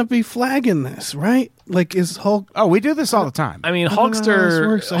 Who's going to be flagging this, right? Like, is Hulk... Oh, we do this all the time. I mean, don't know how this Hulkster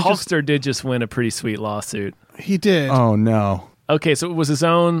works. Hulkster did just win a pretty sweet lawsuit. He did. Oh no. Okay, so it was his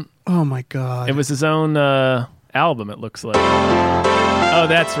own Oh, my God. It was his own album, it looks like. Oh,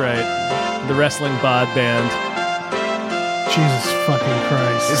 that's right. The Wrestling Bod Band. Jesus fucking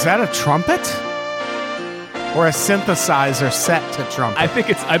Christ. Is that a trumpet? Or a synthesizer set to trumpet?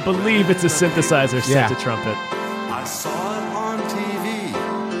 I believe it's a synthesizer set Yeah. to trumpet. I saw it on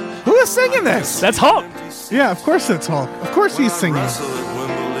TV. Who is singing this? That's Hulk. Yeah, of course it's Hulk. Of course he's singing. Wrestle at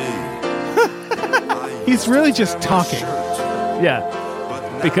Wembley. He's really just talking.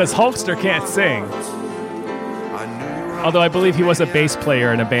 Yeah, because Hulkster can't sing. I knew you Although I believe he was a bass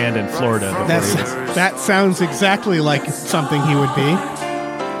player in a band in Florida. before That's he was- That sounds exactly like something he would be.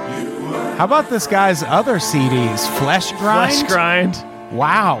 How about this guy's other CDs? Flesh Grind? Flesh Grind.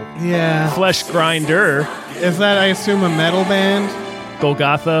 Wow. Yeah. Flesh Grinder. Is that, I assume, a metal band?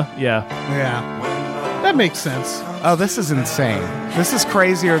 Golgotha. Yeah. Yeah. That makes sense. Oh, this is insane. This is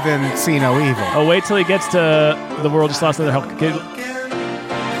crazier than See No Evil. Oh, wait till he gets to The World Just Lost Another Hulk. Okay.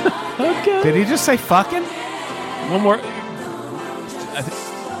 Okay. Did he just say fucking? One more.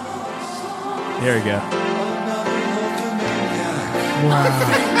 There we go.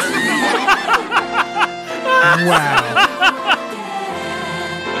 Wow. Wow.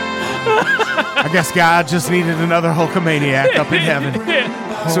 I guess God just needed another Hulkamaniac up in heaven.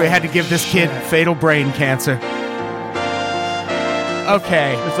 So he had to give this kid fatal brain cancer.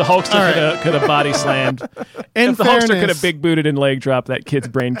 Okay. If the Hulkster All right. could have body slammed, In if the Hulkster could have fairness, big booted and leg dropped that kid's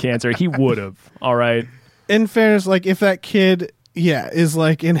brain cancer, he would have. All right. in fairness, like if that kid, is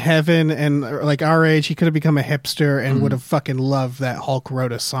like in heaven and like our age, he could have become a hipster and would have fucking loved that Hulk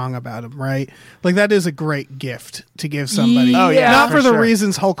wrote a song about him, right? Like that is a great gift to give somebody. Oh, yeah, not for for the sure.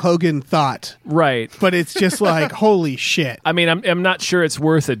 reasons Hulk Hogan thought, Right. but it's just like holy shit. I mean, I'm not sure it's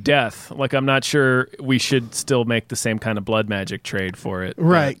worth a death. Like, I'm not sure we should still make the same kind of blood magic trade for it.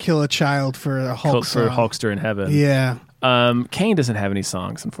 Right, kill a child for a Hulk For song. Hulkster in heaven. Yeah, Kane doesn't have any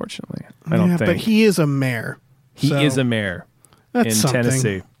songs, unfortunately. I don't yeah, think. but he is a mayor. He so is a mayor that's in something.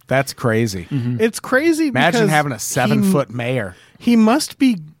 Tennessee. That's crazy. It's crazy. Imagine because having a 7-foot mayor. He must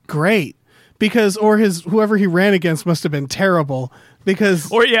be great because, or whoever he ran against must have been terrible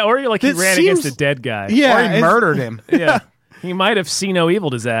because. Or like he It ran seems- against a dead guy. Yeah, Or he it's- murdered him. Yeah. He might have seen no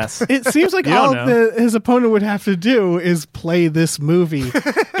evil his ass. It seems like You all don't know. his opponent would have to do is play this movie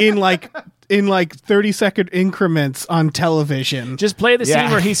in like 30-second increments on television. Just play the Yeah.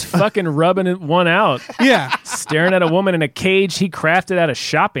 scene where he's fucking rubbing one out, Yeah. staring at a woman in a cage he crafted out of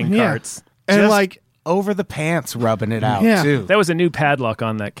shopping Yeah. carts. And Just like over the pants rubbing it out, Yeah. too. That was a new padlock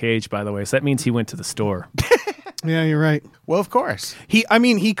on that cage, by the way. So that means he went to the store. yeah, you're right. Well, of course. He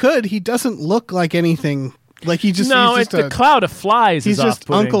doesn't look like anything. Like he's just The cloud of flies he's is just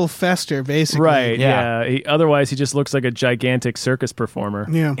off-putting. Uncle Fester basically. Right, Yeah. yeah. Otherwise, he just looks like a gigantic circus performer.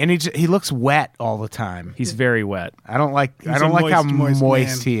 Yeah. And he looks wet all the time. He's very wet. I don't like a how moist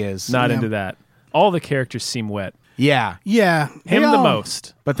moist man. he is. Not Yeah. into that. All the characters seem wet. Yeah. Yeah. Him They the all-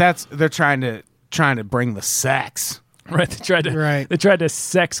 most. But they're trying to bring the sex. Right. They tried to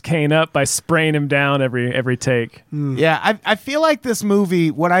sex Kane up by spraying him down every take. Yeah, I feel like this movie,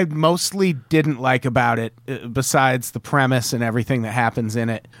 what I mostly didn't like about it, besides the premise and everything that happens in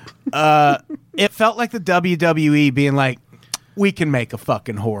it, it felt like the WWE being like, we can make a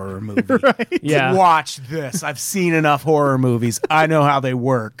fucking horror movie. Yeah. Watch this. I've seen enough horror movies. I know how they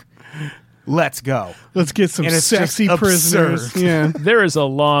work. Let's go. Let's get some And it's sexy just prisoners. absurd. Yeah. There is a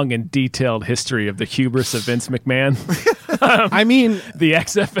long and detailed history of the hubris of Vince McMahon, I mean, the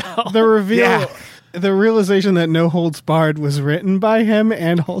XFL. the reveal, Yeah. the realization that No Holds Barred was written by him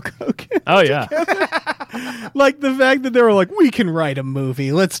and Hulk Hogan. Oh yeah. Like the fact that they were like, we can write a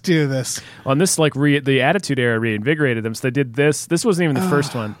movie. Let's do this. On this, the Attitude Era reinvigorated them. So they did this. This wasn't even the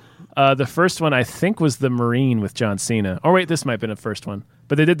first one. The first one, I think, was the Marine with John Cena. Or wait, this might have been the first one.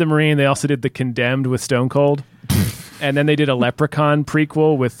 But they did the Marine. They also did the Condemned with Stone Cold. And then they did a Leprechaun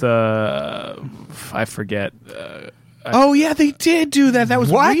prequel with, I forget. Oh yeah, they did do that. That was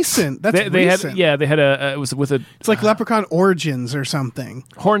What? recent. That's They recent. had it was with a It's like Leprechaun Origins or something.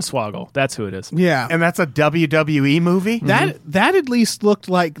 Hornswoggle. That's who it is. Yeah. And that's a WWE movie? That at least looked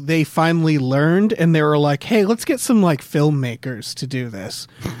like they finally learned, and they were like, "Hey, let's get some like filmmakers to do this,"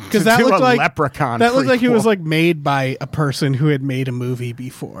 because that do looked a like Leprechaun That looked like it was prequel. like made by a person who had made a movie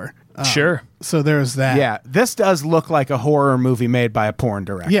before. Sure. So there was that. Yeah, this does look like a horror movie made by a porn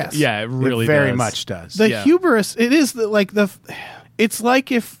director. Yes. Yeah, it really very does. much does. The Yeah. hubris. It is it's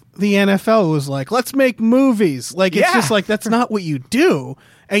like if the NFL was like, "Let's make movies." Like it's Yeah. just like that's not what you do,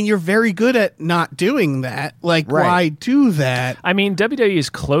 and you're very good at not doing that. Like Right. why do that? I mean, WWE is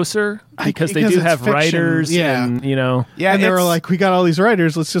closer because they because do it's have fiction, writers. yeah. And, you know. yeah, And they were it's- like, "We got all these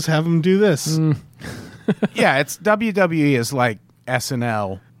writers. Let's just have them do this." yeah, it's WWE is like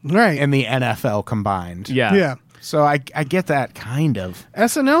SNL Right. and the NFL combined. Yeah. yeah. So I get that kind of.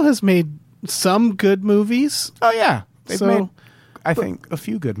 SNL has made some good movies. Oh yeah, they've So- made I think a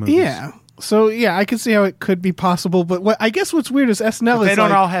few good movies. Yeah. So yeah, I can see how it could be possible. But I guess what's weird is SNL But is they don't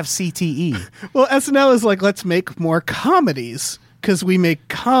like, all have CTE. well, SNL is like, let's make more comedies because we make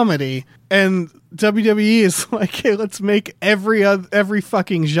comedy, and WWE is like, hey, let's make every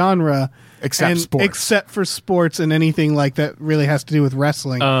fucking genre Except sports. except for sports and anything like that really has to do with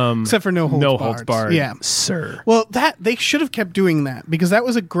wrestling, except for No Holds Barred. Yeah. sir. Well, that they should have kept doing that because that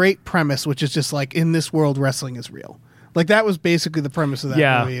was a great premise, which is just like in this world, wrestling is real. Like that was basically the premise of that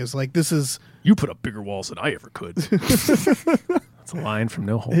Yeah. movie. Is like this is You put up bigger walls than I ever could. That's a line from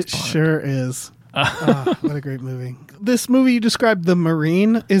No Holds it Barred. sure is. What a great movie! This movie you described, The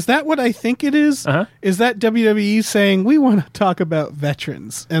Marine. Is that what I think it is? Uh-huh. Is that WWE saying we want to talk about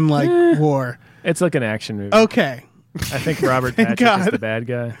veterans and like war? It's like an action movie. Okay. I think Robert Thank Patrick is God. the bad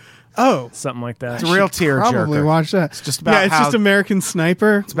guy. Oh, Something like that. It's a real probably tearjerker. watch that. It's just about yeah. It's how- just American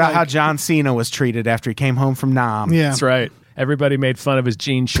Sniper. It's about how John Cena was treated after he came home from Nam. yeah. That's right. Everybody made fun of his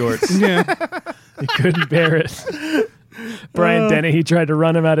jean shorts. Yeah. He couldn't bear it. Brian Denny, he tried to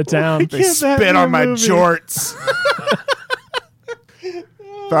run him out of town. They Get that spit in on a my movie. jorts.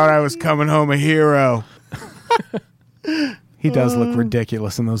 Thought I was coming home a hero. He does look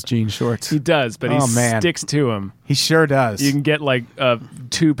ridiculous in those jean shorts. He does, but he Oh, man. sticks to him. He sure does. You can get like a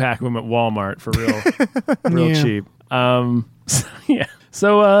 2-pack of them at Walmart for real Yeah. cheap. Yeah.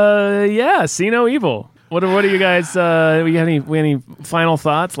 So yeah, see no evil. What are you guys? We got any final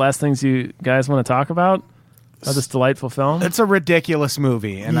thoughts? Last things you guys want to talk about this delightful film? It's a ridiculous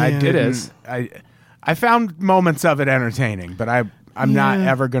movie, and I Yeah. didn't. It is. I found moments of it entertaining, but I'm not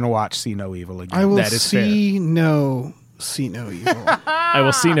Yeah. ever going to watch See No Evil again. I will That is see no evil. I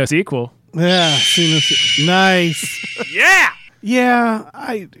will see no sequel. Yeah, nice. yeah. Yeah,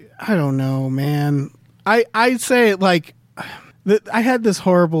 I don't know, man. I'd say like I had this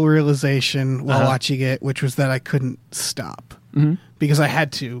horrible realization while watching it, which was that I couldn't stop because I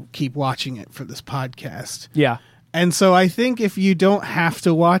had to keep watching it for this podcast. Yeah. And so I think if you don't have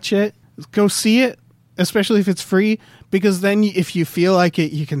to watch it, go see it especially if it's free, because then if you feel like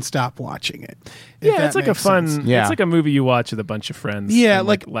it, you can stop watching it. If Yeah, that it's like a makes fun. sense. Yeah. It's like a movie you watch with a bunch of friends. Yeah, and,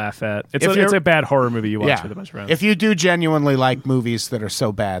 like- laugh at. It's If it's you're- a bad horror movie you watch Yeah. with a bunch of friends. If you do genuinely like movies that are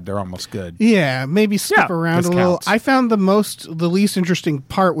so bad, they're almost good. Yeah, maybe skip Yeah, around this a little. counts. I found the least interesting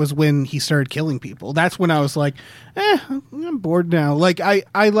part was when he started killing people. That's when I was like, I'm bored now. Like I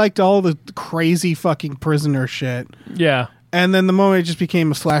liked all the crazy fucking prisoner shit. yeah, And then the moment it just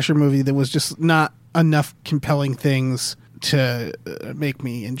became a slasher movie that was just not enough compelling things to make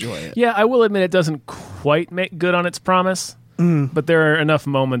me enjoy it. yeah. I will admit it doesn't quite make good on its promise, but there are enough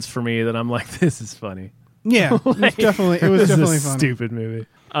moments for me that I'm like, this is funny. Yeah, it was definitely This funny. is a stupid movie.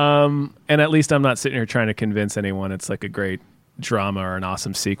 And at least I'm not sitting here trying to convince anyone it's like a great drama or an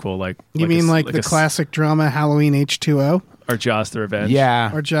awesome sequel. Like You mean a, like the a- classic drama Halloween H2O or Jaws the Revenge?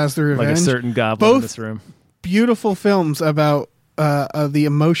 Yeah. or Jazz the Revenge? like a certain goblin in Both this room. beautiful films about the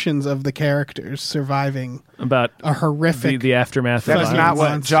emotions of the characters surviving About a horrific. the aftermath. That of is Fucking not what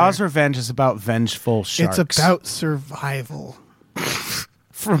monster. Jaws Revenge is about. Vengeful sharks. It's about survival.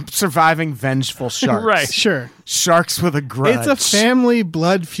 from surviving vengeful sharks. Right. Sure. Sharks with a grudge. It's a family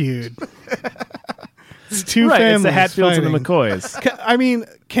blood feud. It's two right. It's families the Hatfields and the fighting. McCoys. I mean,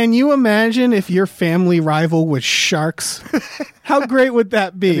 can you imagine if your family rival was sharks? How great would that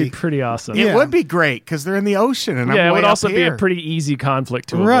It'd be? be pretty awesome. Yeah. It would be great because they're in the ocean, and Yeah, I'm it way would up also be here. a pretty easy conflict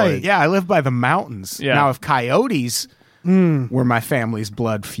to Right. avoid. Yeah, I live by the mountains. Yeah. Now, if coyotes were my family's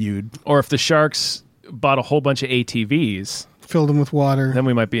blood feud, Or if the Sharks bought a whole bunch of ATVs, Filled them with water. then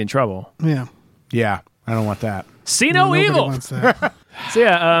we might be in trouble. Yeah. yeah, I don't want that. See no Nobody evil. wants that. So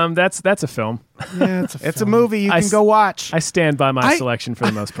yeah, that's a film. Yeah, it's a It's a film. movie you I can s- go watch. I stand by my I- selection for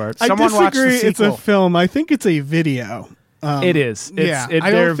the most part. I Someone watched the disagree. It's a sequel. film. I think it's a video. It is. It's, Yeah, it,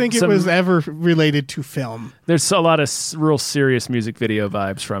 I there don't are think it some- was ever related to film. There's a lot of real serious music video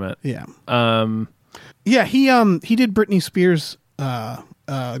vibes from it. Yeah, Um, yeah. He did Britney Spears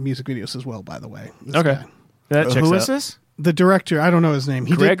music videos as well. By the way, this okay, guy. that checks Who out. is this? The director, I don't know his name.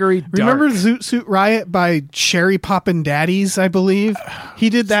 He Gregory did, remember Dark. Zoot Suit Riot by Sherry Poppin' Daddies, I believe?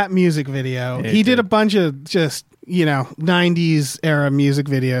 He did that music video. Yeah, he he did a did. bunch of just, 90s era music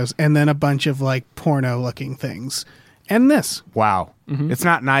videos and then a bunch of like porno looking things. And this. Wow. It's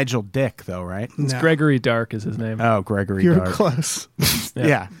not Nigel Dick, though, right? It's No. Gregory Dark is his name. Oh, Gregory You're Dark. close.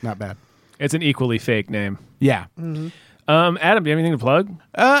 Yeah, not bad. It's an equally fake name. Yeah. Adam, do you have anything to plug?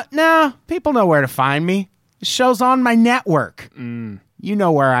 No, people know where to find me. The show's on my network. You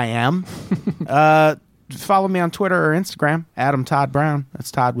know where I am. Follow me on Twitter or Instagram, Adam Todd Brown.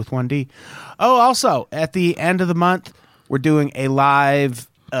 That's Todd with 1D. Oh, also, at the end of the month, we're doing a live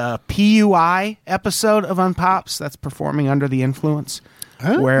PUI episode of Unpops. That's Performing Under the Influence,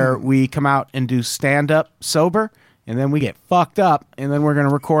 where we come out and do stand-up sober, and then we get fucked up, and then we're going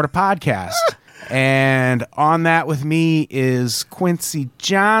to record a podcast. And on that with me is Quincy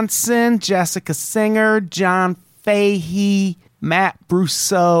Johnson, Jessica Singer, John Fahey, Matt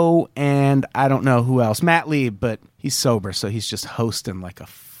Brousseau, and I don't know who else. Matt Lieb, but he's sober, so he's just hosting like a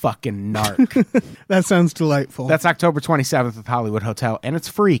fucking narc. That sounds delightful. That's October 27th at the Hollywood Hotel, and it's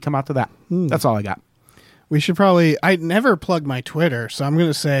free. Come out to that. That's all I got. We should probably. I never plug my Twitter, so I'm going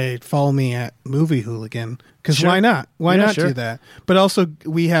to say follow me at Movie Hooligan. Because Sure. why not? Why Yeah, not sure. do that? But also,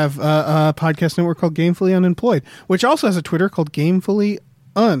 we have a podcast network called Gamefully Unemployed, which also has a Twitter called Gamefully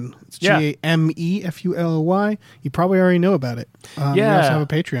Un. It's Yeah. GAMEFULLY. You probably already know about it. We Yeah. also have a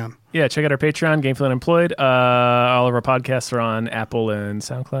Patreon. Yeah, check out our Patreon, Gamefully Unemployed. All of our podcasts are on Apple and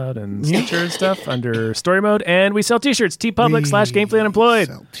SoundCloud and Stitcher and stuff under Story Mode. And we sell t-shirts, tpublic/Gamefully Unemployed.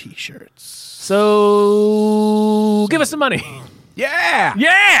 Sell T-shirts. So give us some money. Yeah!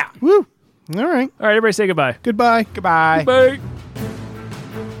 Yeah! Woo! All right. All right, everybody say goodbye. Goodbye. Goodbye. Bye.